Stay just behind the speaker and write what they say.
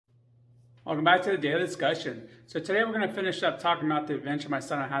Welcome back to the daily discussion. So today we're going to finish up talking about the adventure my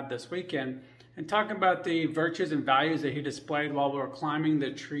son and I had this weekend and talking about the virtues and values that he displayed while we were climbing the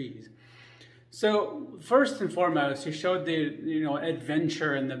trees. So first and foremost, he showed the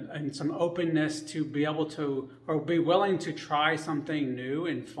adventure and some openness to be able to or be willing to try something new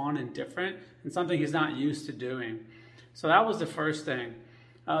and fun and different and something he's not used to doing. So that was the first thing.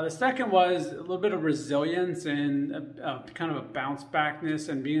 The second was a little bit of resilience and kind of a bounce backness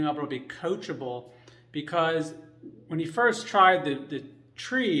and being able to be coachable, because when he first tried the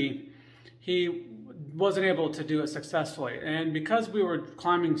tree, he wasn't able to do it successfully. And because we were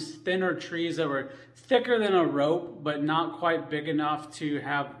climbing thinner trees that were thicker than a rope, but not quite big enough to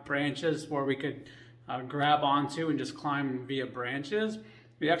have branches where we could grab onto and just climb via branches,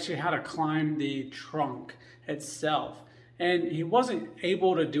 we actually had to climb the trunk itself. And he wasn't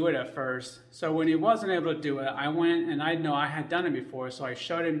able to do it at first. So when he wasn't able to do it, I went and I know I had done it before. So I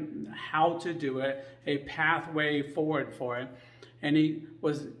showed him how to do it, a pathway forward for it. And he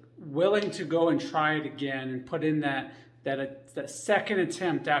was willing to go and try it again and put in that second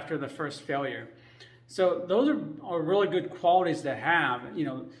attempt after the first failure. So those are really good qualities to have.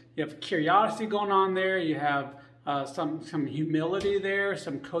 You have curiosity going on there. You have some humility there,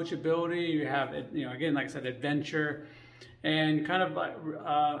 some coachability. You have, again, like I said, adventure. And kind of,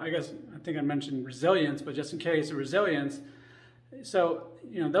 I think I mentioned resilience, but just in case, resilience. So,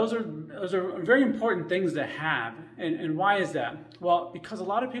 those are very important things to have. And why is that? Well, because a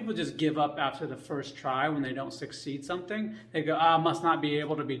lot of people just give up after the first try when they don't succeed something. They go, must not be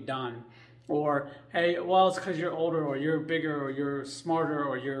able to be done. Or, hey, well, it's because you're older or you're bigger or you're smarter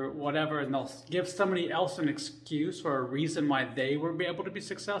or you're whatever. And they'll give somebody else an excuse or a reason why they were able to be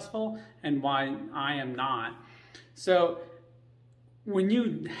successful and why I am not. So when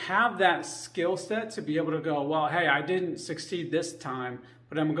you have that skill set to be able to go, well, hey, I didn't succeed this time,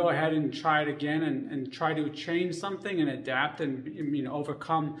 but I'm going to go ahead and try it again and try to change something and adapt and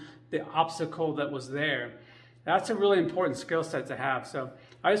overcome the obstacle that was there. That's a really important skill set to have. So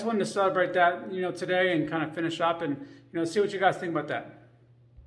I just wanted to celebrate that, today and kind of finish up and, see what you guys think about that.